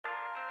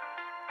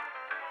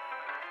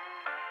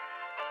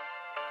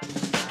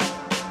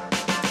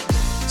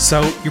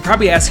So you're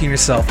probably asking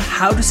yourself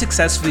how to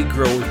successfully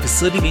grow a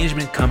facility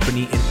management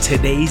company in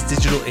today's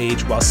digital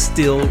age while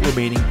still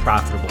remaining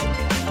profitable.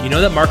 You know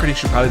that marketing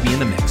should probably be in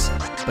the mix,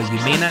 but you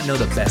may not know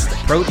the best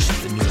approach,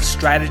 the newest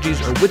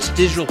strategies, or which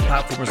digital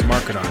platforms to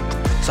market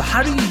on. So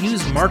how do you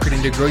use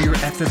marketing to grow your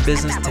IFM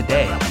business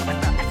today?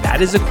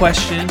 That is a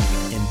question,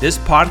 and this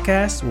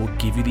podcast will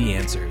give you the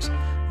answers.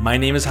 My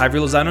name is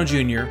Javier Lozano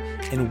Jr.,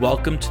 and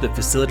welcome to the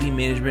Facility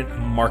Management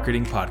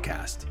Marketing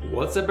Podcast.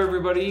 What's up,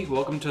 everybody?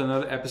 Welcome to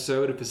another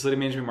episode of Facility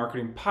Management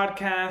Marketing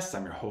Podcast.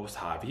 I'm your host,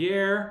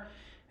 Javier.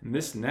 In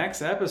this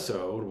next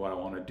episode, what I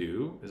want to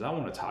do is I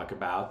want to talk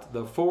about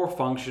the 4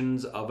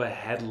 functions of a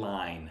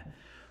headline.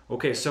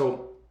 Okay,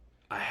 so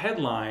a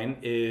headline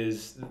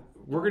is,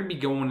 we're going to be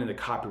going into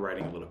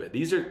copywriting a little bit.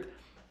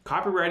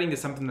 Copywriting is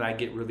something that I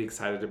get really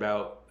excited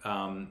about.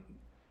 Okay,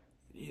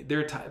 let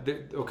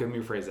me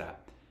rephrase that.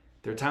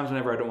 There are times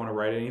whenever I don't want to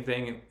write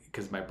anything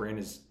because my brain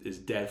is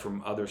dead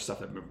from other stuff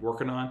that I've been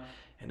working on.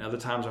 And other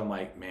times I'm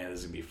like, man, this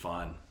is going to be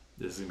fun.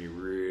 This is going to be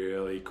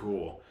really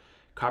cool.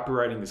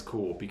 Copywriting is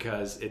cool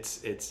because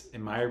it's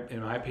in my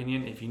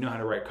opinion, if you know how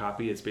to write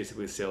copy, it's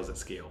basically sales at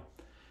scale.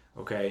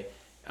 Okay?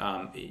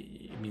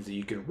 It means that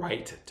you can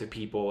write to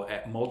people,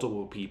 at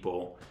multiple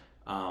people,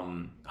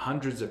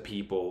 hundreds of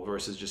people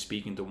versus just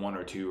speaking to 1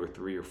 or 2 or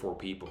 3 or 4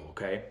 people.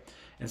 Okay?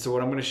 And so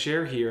what I'm going to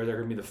share here, they're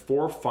going to be the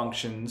 4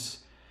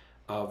 functions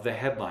of the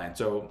headline.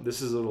 So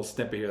this is a little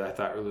snippet here that I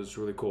thought was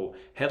really cool.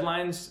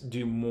 Headlines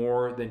do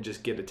more than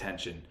just get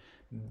attention.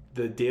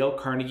 The Dale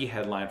Carnegie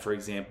headline, for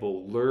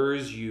example,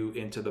 lures you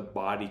into the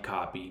body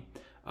copy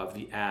of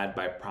the ad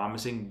by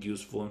promising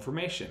useful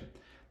information.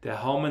 The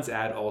Hellman's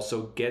ad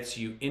also gets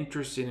you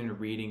interested in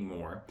reading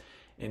more,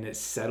 and it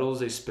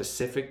settles a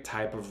specific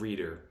type of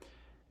reader.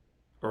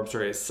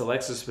 It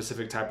selects a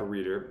specific type of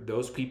reader,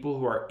 those people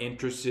who are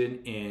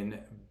interested in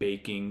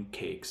baking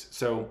cakes.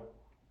 So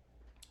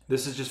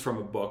this is just from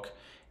a book,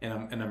 and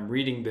I'm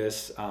reading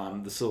this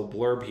little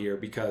blurb here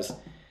because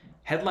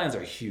headlines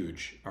are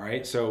huge, all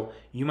right? So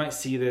you might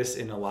see this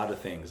in a lot of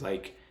things.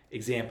 Like,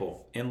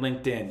 example, in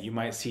LinkedIn, you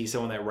might see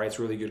someone that writes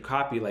really good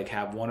copy, like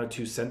have 1 or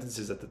 2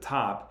 sentences at the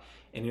top,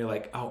 and you're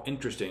like, oh,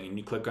 interesting, and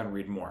you click on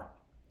read more.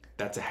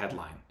 That's a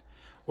headline.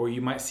 Or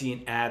you might see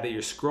an ad that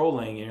you're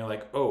scrolling, and you're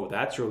like, oh,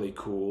 that's really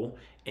cool,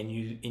 and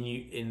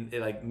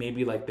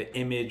maybe the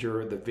image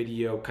or the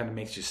video kind of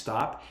makes you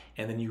stop,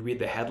 and then you read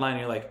the headline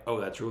and you're like,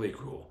 oh, that's really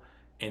cool,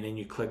 and then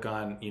you click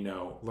on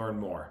learn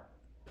more.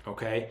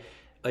 Okay,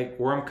 like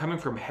where I'm coming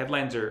from,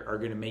 headlines are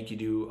going to make you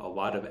do a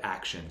lot of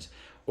actions.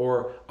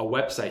 Or a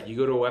website, you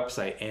go to a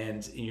website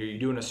and you're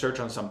doing a search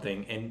on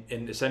something,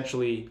 and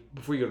essentially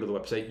before you go to the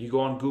website, you go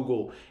on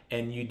Google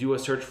and you do a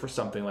search for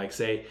something, like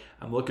say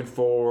I'm looking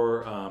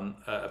for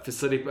a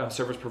facility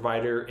service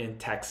provider in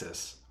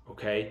Texas.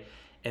 Okay,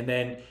 and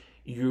then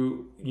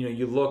you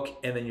look,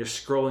 and then you're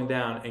scrolling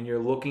down and you're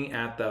looking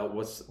at the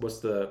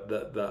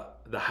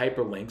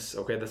hyperlinks.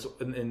 Okay, that's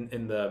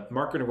in the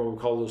marketing world, we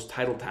call those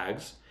title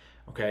tags.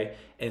 Okay,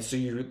 and so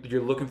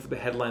you're looking for the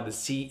headline to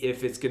see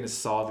if it's going to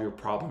solve your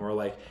problem, or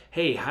like,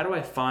 hey, how do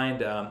I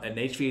find an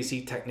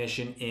HVAC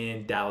technician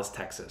in Dallas,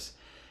 Texas?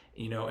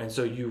 And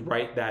so you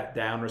write that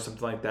down or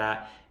something like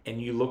that,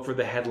 and you look for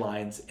the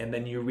headlines, and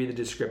then you read the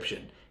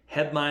description.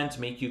 Headlines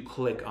make you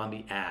click on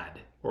the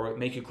ad, or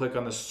make you click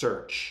on the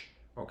search.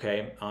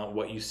 Okay,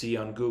 what you see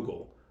on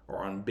Google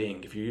or on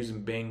Bing. If you're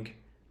using Bing,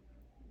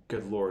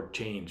 good Lord,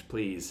 change,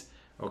 please.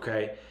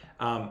 Okay,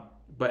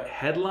 but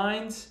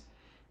headlines,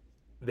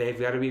 they've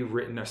got to be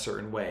written a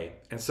certain way.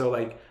 And so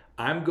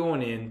I'm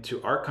going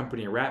into our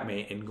company,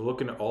 Ratmate, and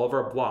looking at all of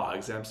our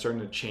blogs, and I'm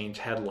starting to change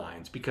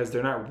headlines because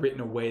they're not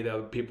written a way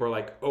that people are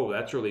like, oh,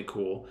 that's really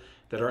cool.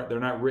 They're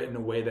not written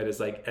a way that is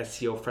like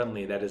SEO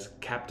friendly, that is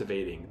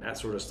captivating, that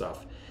sort of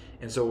stuff.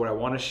 And so what I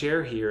want to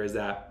share here is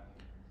that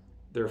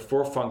there are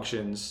 4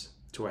 functions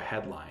to a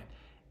headline.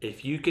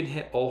 If you can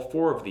hit all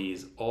 4 of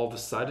these, all of a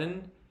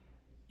sudden,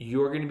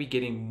 you're going to be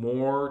getting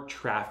more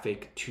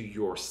traffic to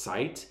your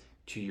site,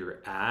 to your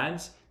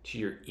ads, to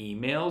your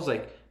emails.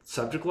 Like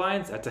subject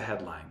lines, that's a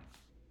headline.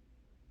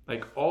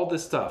 Like all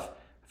this stuff,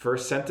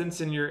 first sentence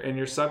in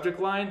your subject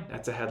line,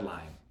 that's a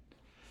headline.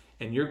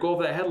 And your goal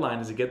of that headline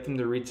is to get them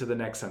to read to the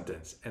next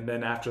sentence. And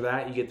then after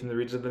that, you get them to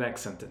read to the next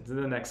sentence, and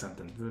the next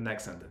sentence, and the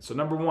next sentence. So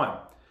number 1,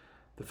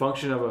 the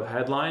function of a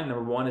headline,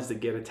 number 1 is to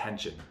get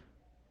attention.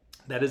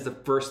 That is the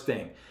first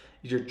thing.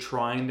 You're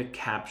trying to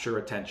capture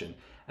attention.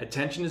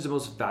 Attention is the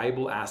most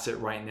valuable asset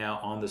right now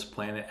on this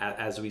planet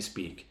as we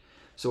speak.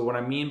 So what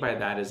I mean by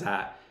that is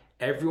that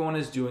everyone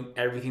is doing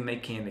everything they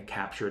can to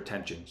capture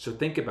attention. So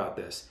think about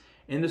this.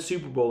 In the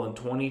Super Bowl in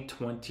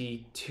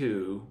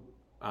 2022,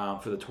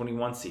 for the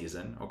 21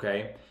 season,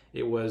 okay,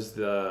 it was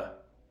the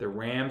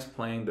Rams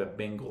playing the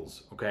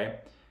Bengals, okay?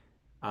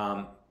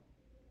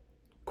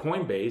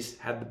 Coinbase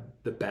had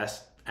the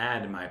best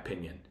ad, in my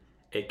opinion.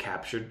 It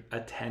captured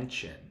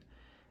attention.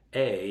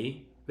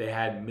 A, they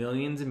had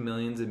millions and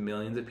millions and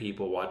millions of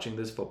people watching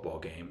this football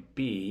game.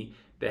 B,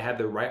 they had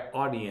the right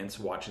audience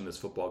watching this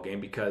football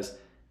game because,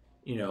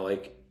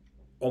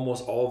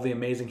 almost all of the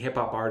amazing hip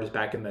hop artists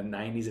back in the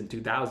 90s and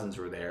 2000s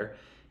were there.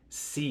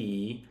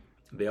 C,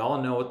 they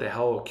all know what the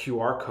hell a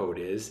QR code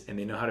is, and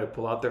they know how to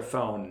pull out their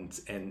phone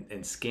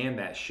and scan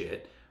that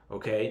shit,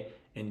 okay?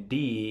 And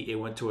D, it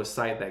went to a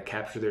site that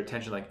captured their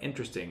attention, like,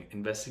 interesting,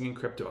 investing in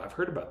crypto. I've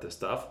heard about this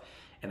stuff,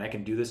 and I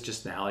can do this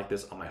just now like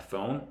this on my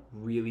phone.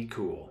 Really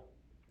cool.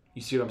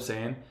 You see what I'm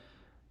saying?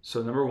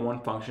 So number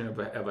one function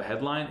of a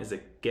headline is to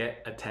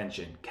get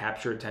attention,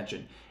 capture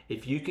attention.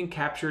 If you can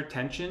capture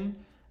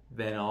attention,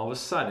 then all of a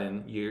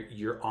sudden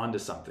you're onto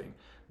something.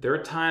 There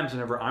are times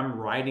whenever I'm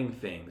writing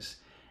things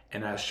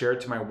and I share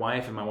it to my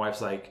wife, and my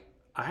wife's like,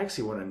 I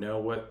actually want to know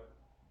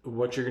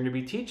what you're going to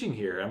be teaching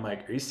here. I'm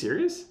like, are you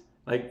serious?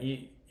 Like,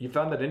 you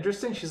found that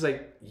interesting? She's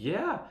like,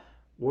 yeah.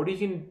 What are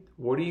you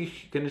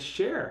going to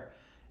share?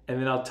 And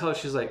then I'll tell her,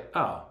 she's like,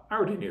 oh, I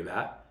already knew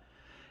that.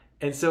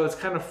 And so it's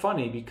kind of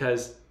funny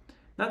because,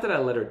 not that I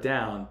let her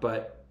down,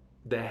 but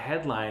the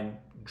headline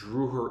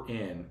drew her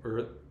in,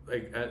 or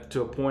like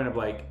to a point of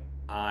like,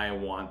 I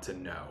want to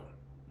know.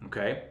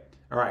 Okay?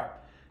 All right.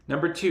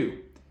 Number two,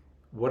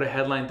 what a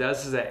headline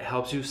does is that it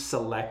helps you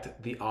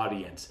select the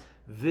audience.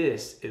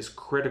 This is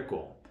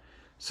critical.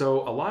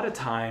 So a lot of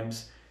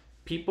times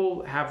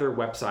people have their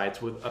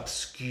websites with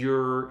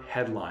obscure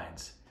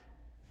headlines.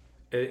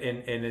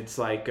 And it's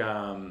like,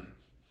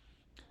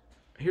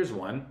 here's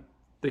one,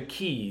 the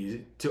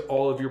keys to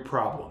all of your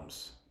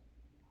problems.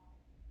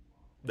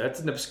 That's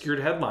an obscured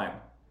headline.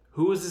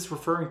 Who is this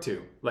referring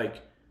to?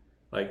 Like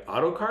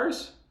auto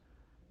cars?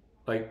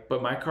 Like,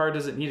 but my car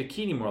doesn't need a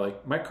key anymore.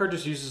 Like, my car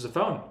just uses a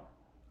phone.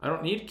 I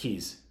don't need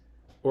keys.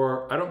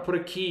 Or I don't put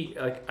a key,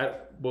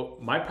 well,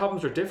 my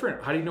problems are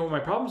different. How do you know what my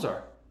problems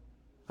are?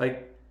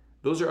 Like,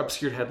 those are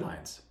obscured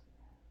headlines.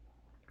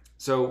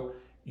 So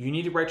you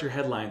need to write your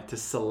headline to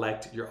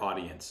select your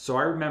audience. So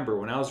I remember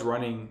when I was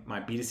running my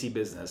B2C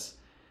business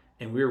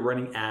and we were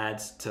running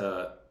ads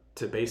to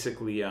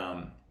basically,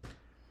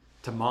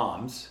 to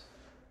moms,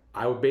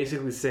 I would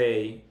basically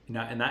say,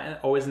 and not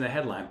always in the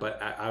headline,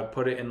 but I would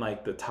put it in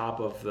like the top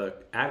of the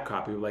ad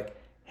copy, like,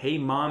 hey,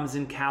 moms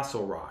in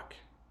Castle Rock.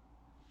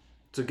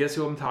 So guess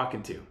who I'm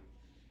talking to?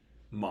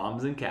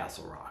 Moms in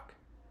Castle Rock.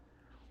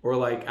 Or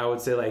like, I would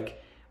say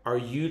like, are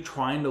you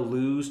trying to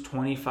lose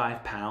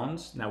 25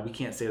 pounds? Now we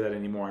can't say that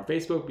anymore on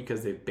Facebook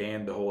because they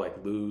banned the whole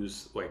like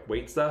lose like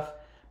weight stuff.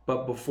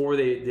 But before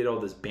they did all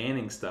this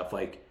banning stuff,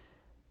 like,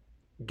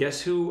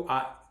 guess who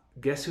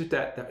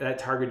that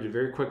targeted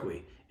very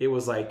quickly? It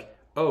was like,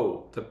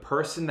 oh, the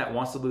person that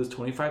wants to lose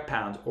 25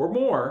 pounds or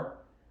more,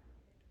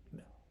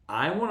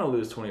 I want to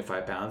lose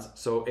 25 pounds.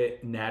 So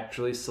it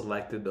naturally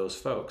selected those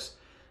folks.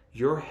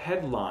 Your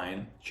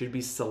headline should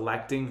be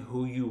selecting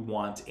who you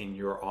want in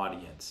your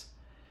audience.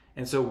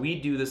 And so we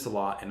do this a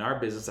lot in our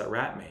business at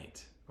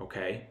Ratmate,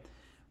 okay?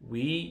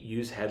 We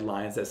use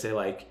headlines that say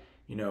like,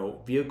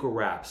 vehicle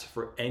wraps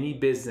for any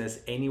business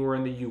anywhere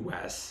in the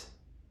US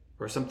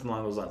or something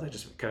along those lines. I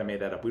just kind of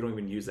made that up. We don't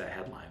even use that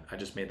headline. I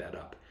just made that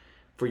up.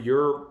 For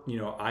your,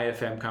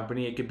 IFM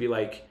company, it could be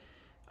like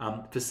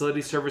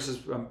facility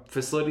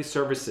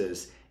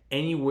services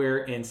anywhere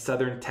in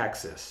Southern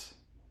Texas.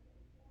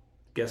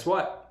 Guess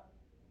what?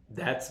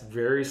 That's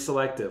very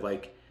selective.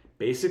 Like,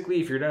 basically,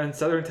 if you're not in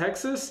Southern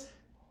Texas,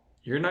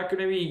 you're not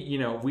going to be,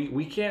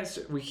 we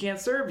can't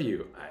serve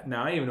you.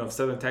 Now, I don't even know if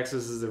Southern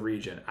Texas is a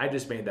region. I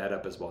just made that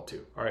up as well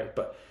too. All right,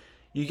 but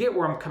you get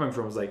where I'm coming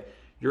from. It's like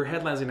your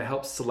headline is going to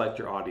help select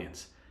your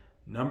audience.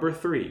 Number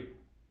three,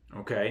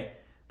 okay,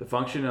 the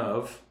function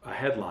of a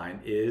headline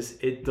is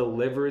it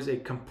delivers a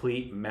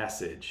complete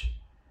message.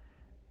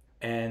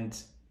 And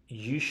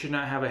you should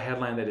not have a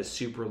headline that is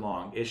super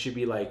long. It should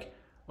be like,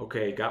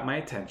 okay, got my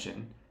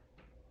attention.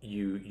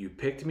 You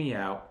picked me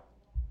out,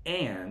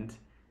 and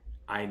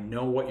I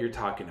know what you're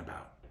talking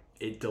about.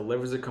 It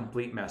delivers a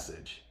complete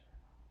message.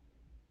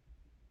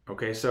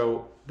 Okay,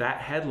 so that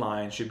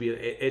headline should be,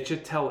 it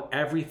should tell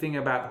everything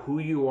about who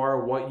you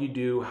are, what you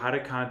do, how to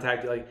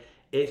contact you. Like,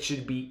 it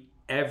should be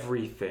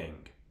everything.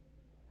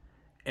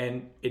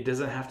 And it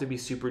doesn't have to be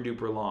super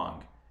duper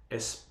long,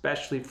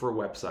 especially for a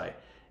website,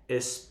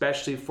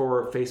 especially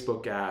for a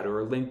Facebook ad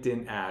or a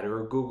LinkedIn ad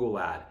or a Google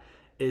ad,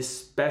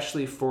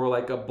 especially for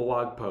like a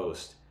blog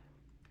post.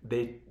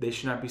 They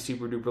should not be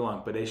super duper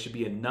long, but they should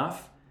be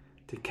enough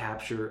to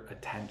capture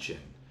attention.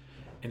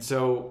 And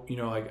so,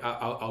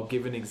 I'll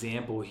give an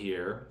example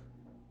here.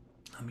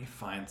 Let me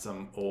find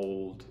some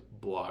old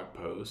blog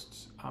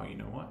posts. Oh, you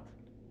know what?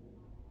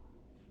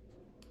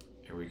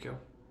 Here we go.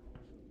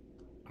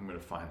 I'm going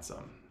to find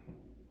some.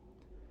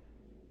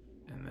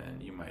 And then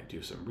you might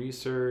do some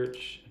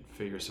research and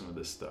figure some of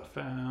this stuff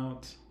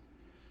out.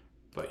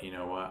 But you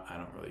know what? I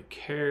don't really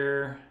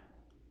care.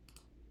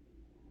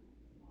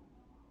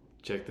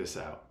 Check this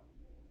out.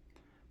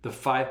 The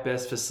 5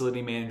 best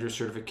facility manager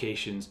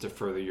certifications to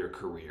further your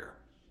career.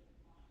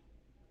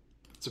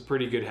 It's a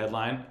pretty good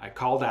headline. I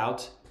called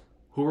out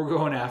who we're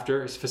going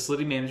after. It's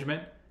facility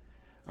management.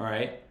 All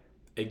right.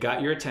 It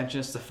got your attention.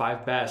 It's the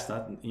 5 best.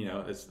 Not,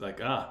 it's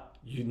like,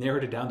 you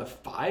narrowed it down to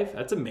 5?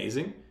 That's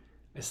amazing.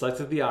 I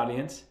selected the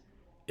audience.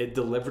 It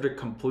delivered a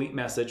complete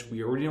message.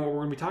 We already know what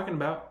we're going to be talking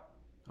about.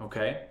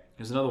 Okay,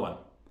 here's another one.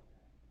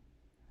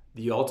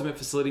 The Ultimate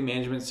Facility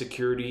Management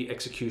Security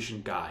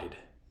Execution Guide.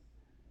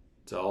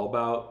 It's all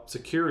about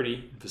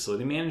security and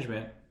facility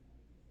management.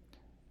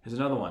 Here's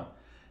another one.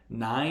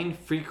 9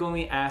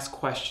 frequently asked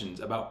questions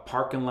about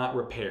parking lot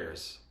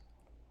repairs.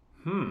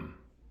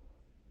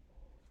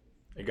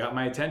 It got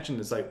my attention.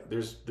 It's like,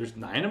 there's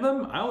 9 of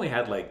them? I only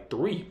had like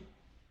 3.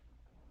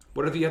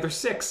 What are the other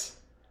 6?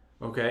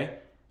 Okay,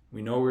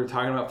 we know we were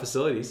talking about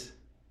facilities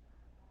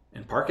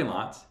and parking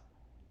lots,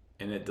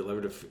 and it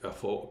delivered a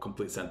full,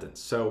 complete sentence.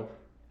 So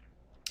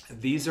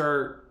these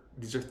are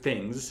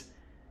things,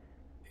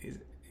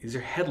 these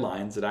are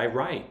headlines that I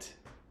write,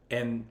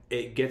 and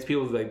it gets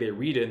people, like, they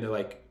read it and they're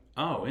like,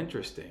 oh,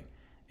 interesting.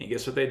 And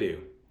guess what they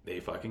do? They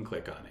fucking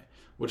click on it.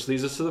 Which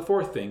leads us to the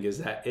 4th thing, is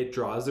that it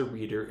draws the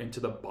reader into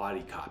the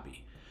body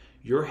copy.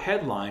 Your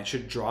headline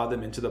should draw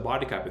them into the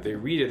body copy. They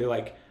read it, they're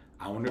like,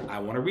 I want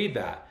to read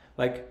that.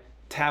 Like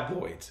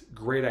tabloids,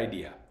 great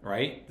idea,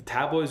 right? The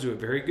tabloids do a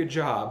very good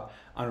job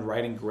on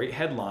writing great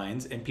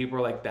headlines, and people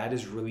are like, that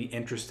is really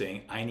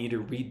interesting. I need to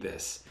read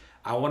this.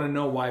 I want to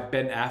know why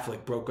Ben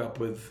Affleck broke up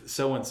with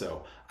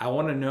so-and-so. I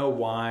want to know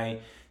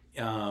why,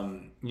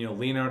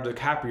 Leonardo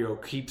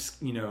DiCaprio keeps,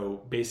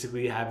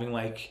 basically having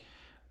like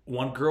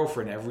one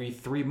girlfriend every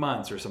 3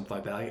 months or something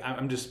like that. Like,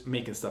 I'm just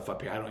making stuff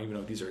up here. I don't even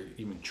know if these are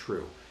even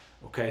true.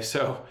 Okay,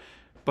 so,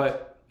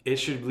 but it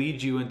should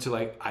lead you into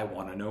like, I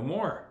want to know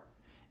more.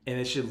 And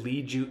it should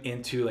lead you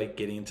into like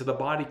getting into the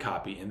body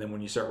copy. And then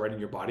when you start writing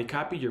your body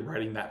copy, you're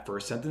writing that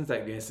first sentence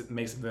that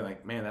makes something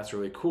like, man, that's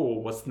really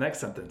cool. What's the next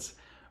sentence?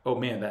 Oh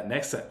man, that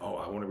next sentence. Oh,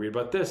 I want to read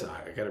about this.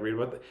 I got to read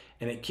about that.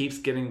 And it keeps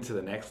getting to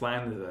the next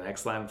line, to the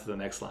next line, to the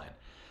next line.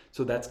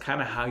 So that's kind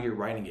of how you're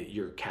writing it.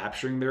 You're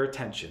capturing their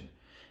attention,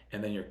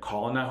 and then you're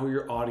calling out who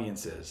your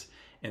audience is.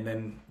 And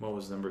then what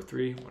was number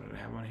 3? What did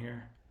I have on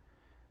here?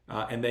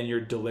 And then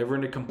you're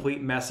delivering a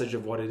complete message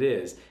of what it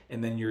is,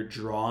 and then you're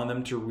drawing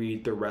them to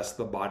read the rest of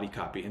the body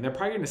copy. And they're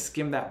probably going to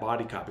skim that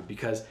body copy,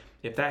 because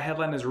if that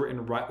headline is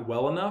written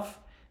well enough,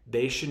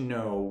 they should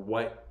know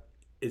what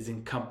is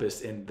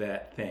encompassed in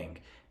that thing.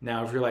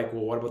 Now, if you're like,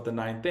 well, what about the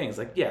 9 things?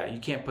 Like, yeah, you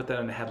can't put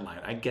that in a headline.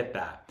 I get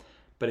that.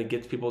 But it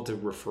gets people to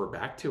refer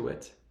back to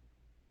it.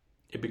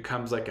 It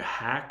becomes like a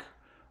hack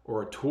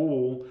or a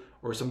tool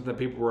or something that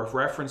people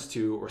reference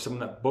to, or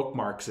someone that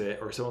bookmarks it,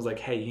 or someone's like,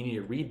 hey, you need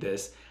to read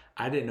this.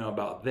 I didn't know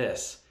about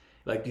this.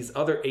 Like these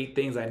other 8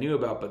 things I knew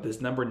about, but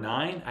this number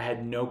 9, I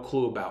had no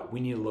clue about. We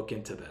need to look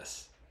into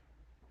this.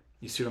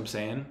 You see what I'm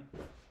saying?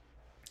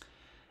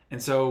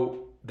 And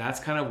so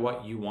that's kind of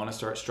what you want to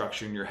start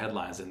structuring your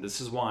headlines. And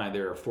this is why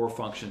there are 4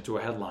 functions to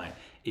a headline.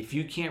 If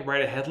you can't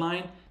write a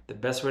headline, the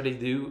best way to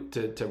do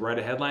to write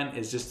a headline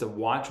is just to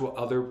watch what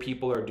other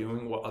people are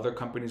doing, what other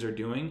companies are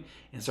doing,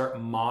 and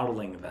start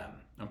modeling them.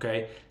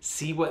 Okay?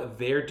 See what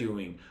they're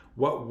doing.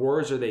 What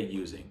words are they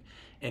using?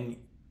 And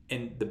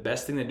the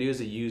best thing to do is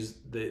to use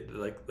the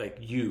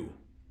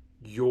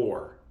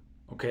your,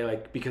 okay?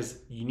 Like, because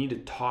you need to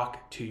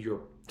talk to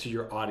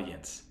your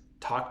audience.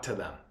 Talk to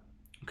them.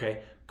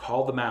 Okay?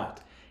 Call them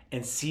out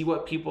and see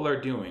what people are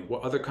doing,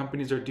 what other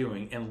companies are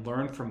doing, and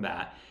learn from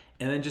that.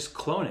 And then just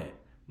clone it,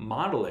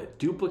 model it,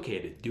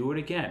 duplicate it, do it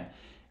again.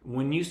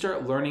 When you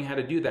start learning how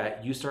to do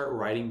that, you start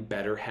writing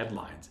better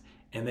headlines.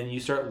 And then you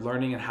start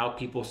learning how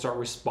people start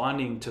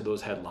responding to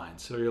those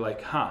headlines. So you're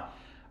like,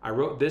 I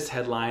wrote this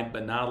headline,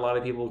 but not a lot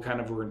of people kind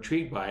of were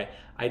intrigued by it.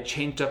 I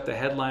changed up the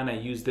headline. I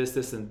used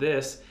this, and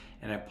this,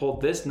 and I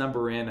pulled this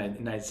number in,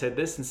 and I said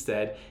this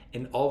instead.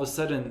 And all of a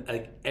sudden,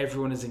 like,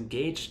 everyone is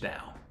engaged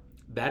now.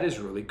 That is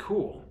really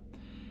cool.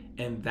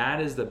 And that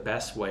is the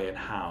best way in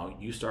how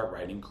you start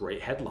writing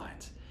great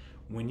headlines.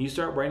 When you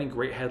start writing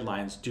great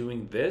headlines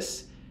doing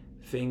this,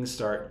 things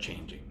start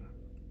changing.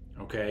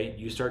 Okay,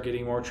 you start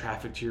getting more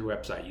traffic to your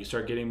website. You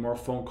start getting more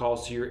phone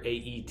calls to your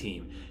AE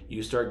team.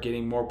 You start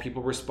getting more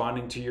people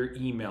responding to your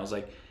emails.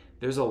 Like,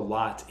 there's a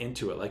lot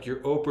into it. Like,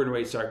 your open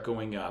rates start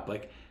going up.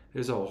 Like,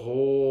 there's a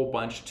whole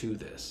bunch to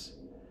this.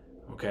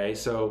 Okay,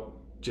 so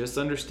just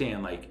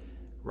understand, like,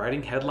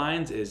 writing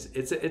headlines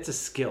it's a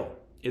skill.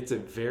 It's a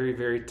very,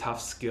 very tough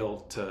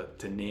skill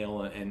to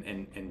nail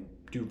and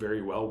do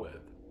very well with.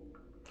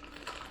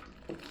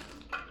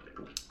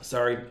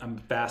 Sorry, I'm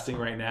fasting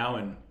right now,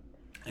 and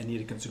I need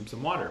to consume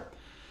some water.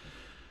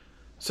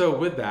 So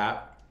with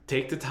that,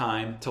 take the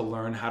time to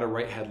learn how to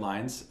write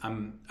headlines.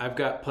 I've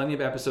got plenty of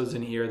episodes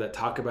in here that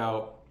talk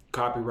about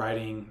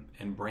copywriting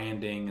and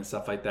branding and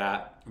stuff like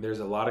that.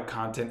 There's a lot of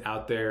content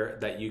out there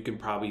that you can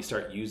probably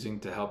start using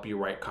to help you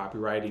write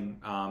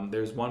copywriting.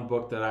 There's one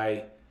book that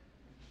I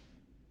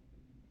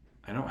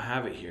don't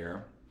have it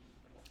here,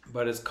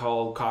 but it's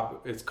called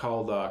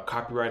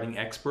Copywriting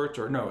Experts,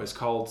 or no, it's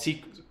called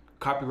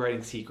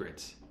Copywriting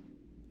Secrets.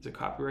 Is it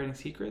Copywriting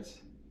Secrets?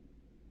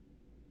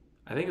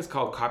 I think it's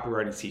called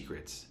Copywriting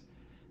Secrets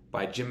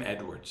by Jim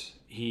Edwards.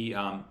 He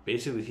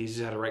basically teaches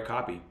you how to write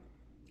copy.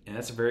 And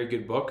that's a very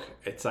good book.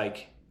 It's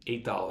like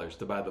 $8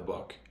 to buy the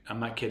book. I'm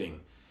not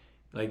kidding.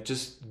 Like,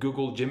 just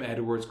Google Jim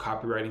Edwards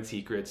Copywriting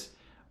Secrets.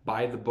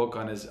 Buy the book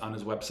on his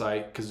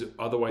website, because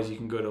otherwise you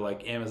can go to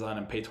like Amazon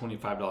and pay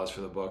 $25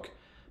 for the book.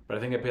 but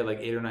I think I paid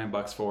like $8 or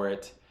 $9 for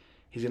it.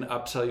 He's going to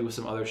upsell you with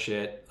some other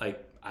shit.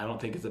 Like, I don't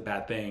think it's a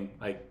bad thing.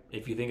 Like,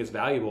 if you think it's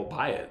valuable,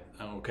 buy it.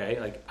 Okay.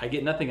 Like, I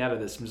get nothing out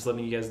of this. I'm just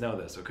letting you guys know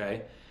this.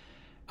 Okay.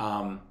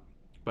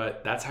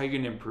 But that's how you're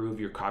going to improve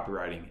your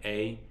copywriting.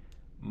 A,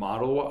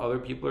 model what other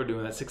people are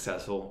doing that's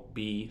successful.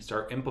 B,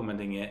 start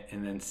implementing it.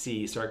 And then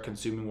C, start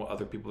consuming what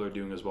other people are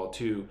doing as well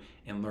too,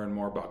 and learn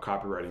more about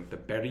copywriting. The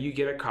better you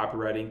get at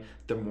copywriting,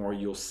 the more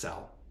you'll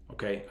sell.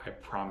 Okay? I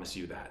promise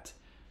you that.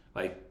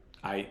 Like,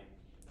 I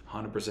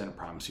 100%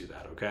 promise you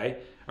that. Okay?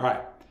 All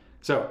right.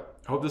 So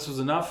I hope this was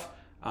enough.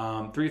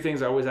 3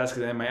 things I always ask at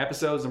the end of my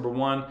episodes. Number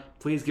 1,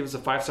 please give us a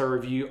 5-star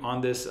review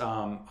on this,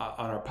 on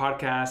our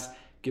podcast.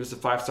 Give us a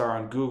 5-star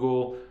on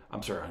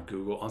on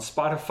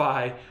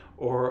Spotify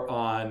or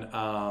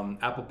on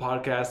Apple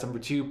Podcasts. Number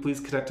 2, please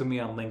connect with me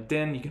on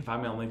LinkedIn. You can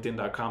find me on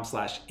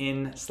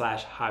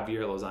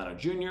linkedin.com/in/Javier Lozano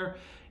Jr.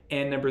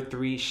 And number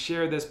 3,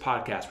 share this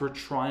podcast. We're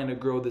trying to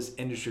grow this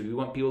industry. We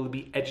want people to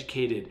be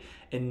educated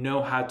and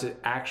know how to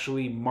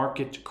actually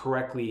market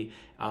correctly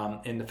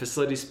in the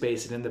facility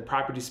space and in the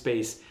property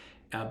space.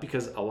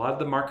 Because a lot of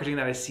the marketing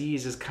that I see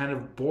is just kind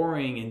of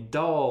boring and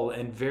dull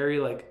and very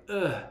like,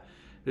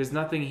 there's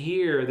nothing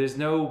here. There's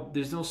no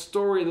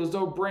story. There's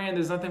no brand.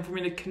 There's nothing for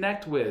me to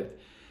connect with.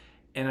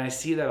 And I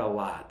see that a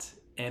lot.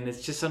 And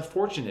it's just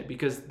unfortunate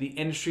because the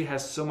industry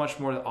has so much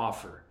more to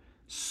offer.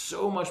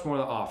 So much more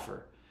to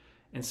offer.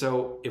 And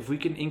so if we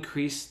can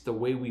increase the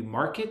way we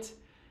market,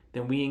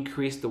 then we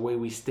increase the way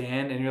we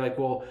stand. And you're like,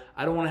 well,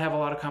 I don't want to have a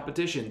lot of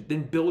competition.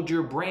 Then build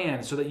your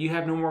brand so that you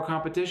have no more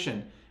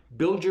competition.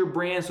 Build your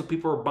brand so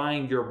people are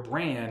buying your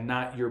brand,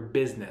 not your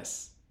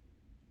business.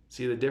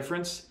 See the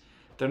difference?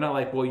 They're not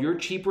like, well, you're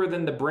cheaper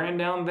than the brand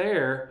down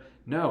there.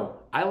 No,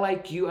 I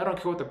like you. I don't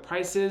care what the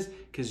price is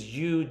because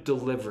you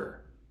deliver.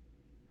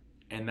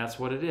 And that's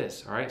what it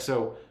is. All right.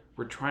 So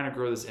we're trying to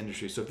grow this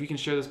industry. So if you can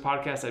share this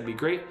podcast, that'd be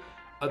great.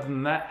 Other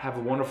than that, have a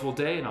wonderful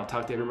day, and I'll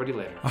talk to everybody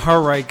later.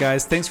 All right,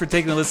 guys. Thanks for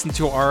taking a listen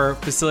to our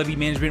Facility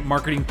Management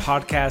Marketing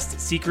Podcast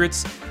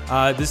Secrets.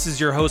 This is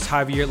your host,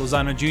 Javier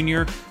Lozano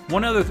Jr.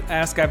 One other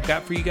ask I've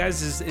got for you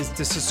guys is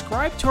to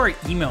subscribe to our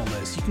email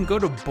list. You can go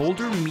to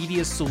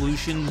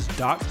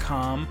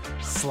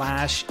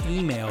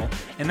bouldermediasolutions.com/email,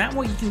 and that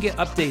way you can get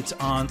updates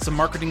on some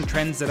marketing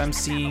trends that I'm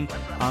seeing,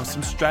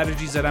 some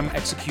strategies that I'm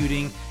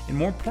executing, and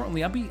more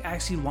importantly, I'll be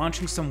actually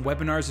launching some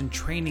webinars and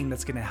training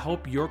that's going to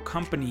help your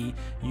company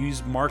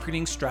use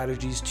marketing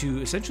strategies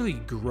to essentially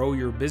grow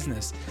your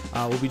business.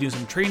 We'll be doing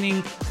some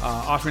training,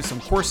 offering some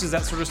courses,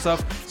 that sort of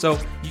stuff. So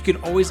you can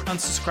always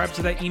unsubscribe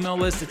to that email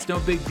list. It's no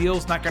big deal.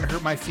 It's not going to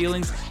hurt my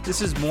feelings.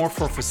 This is more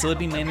for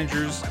facility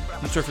managers,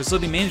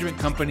 facility management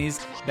companies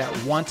that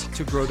want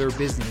to grow their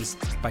business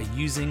by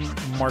using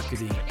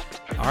marketing.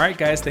 All right,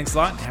 guys, thanks a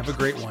lot and have a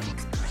great one.